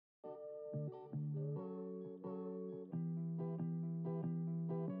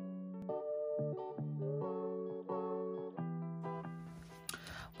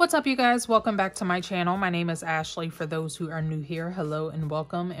What's up, you guys? Welcome back to my channel. My name is Ashley. For those who are new here, hello and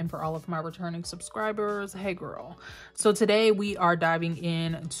welcome. And for all of my returning subscribers, hey girl. So today we are diving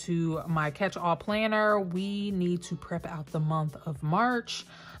into my catch-all planner. We need to prep out the month of March.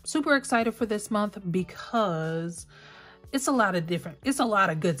 I'm super excited for this month because it's a lot of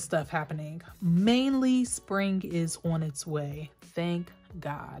good stuff happening. Mainly spring is on its way. Thank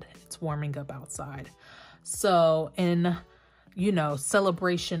God it's warming up outside. So in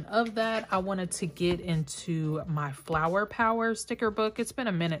celebration of that, I wanted to get into my Flower Power sticker book. It's been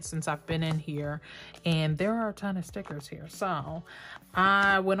a minute since I've been in here and there are a ton of stickers here. So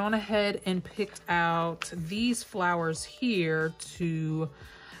I went on ahead and picked out these flowers here to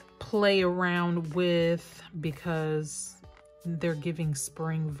play around with because they're giving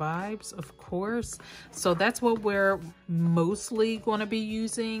spring vibes, of course. So that's what we're mostly going to be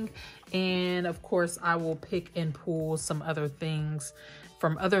using. And of course, I will pick and pull some other things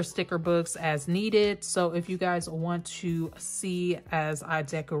from other sticker books as needed. So if you guys want to see as I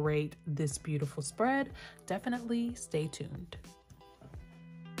decorate this beautiful spread, definitely stay tuned.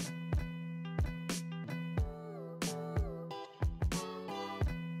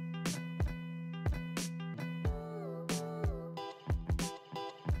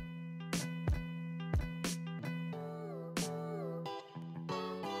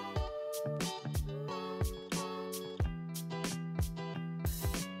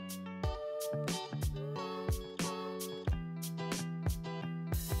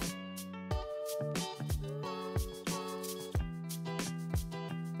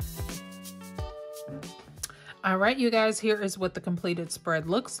 All right, you guys, here is what the completed spread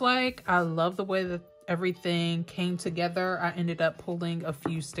looks like. I love the way that everything came together. I ended up pulling a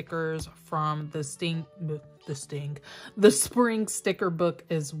few stickers from the spring sticker book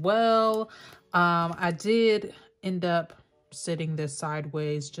as well. I did end up sitting this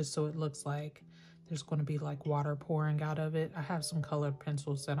sideways just so it looks like there's going to be like water pouring out of it. I have some colored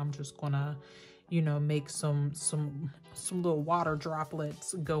pencils that I'm just gonna make some little water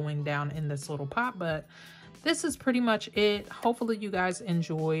droplets going down in this little pot, but this is pretty much it. Hopefully you guys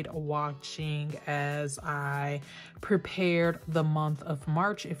enjoyed watching as I prepared the month of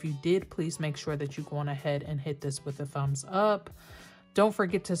March. If you did, please make sure that you go on ahead and hit this with a thumbs up. Don't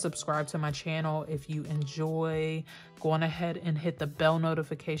forget to subscribe to my channel if you enjoy. Go on ahead and hit the bell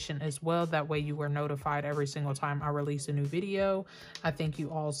notification as well. That way you are notified every single time I release a new video. I thank you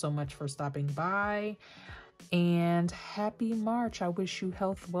all so much for stopping by. And happy March. I wish you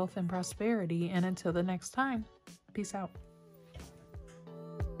health, wealth, and prosperity. And until the next time, peace out.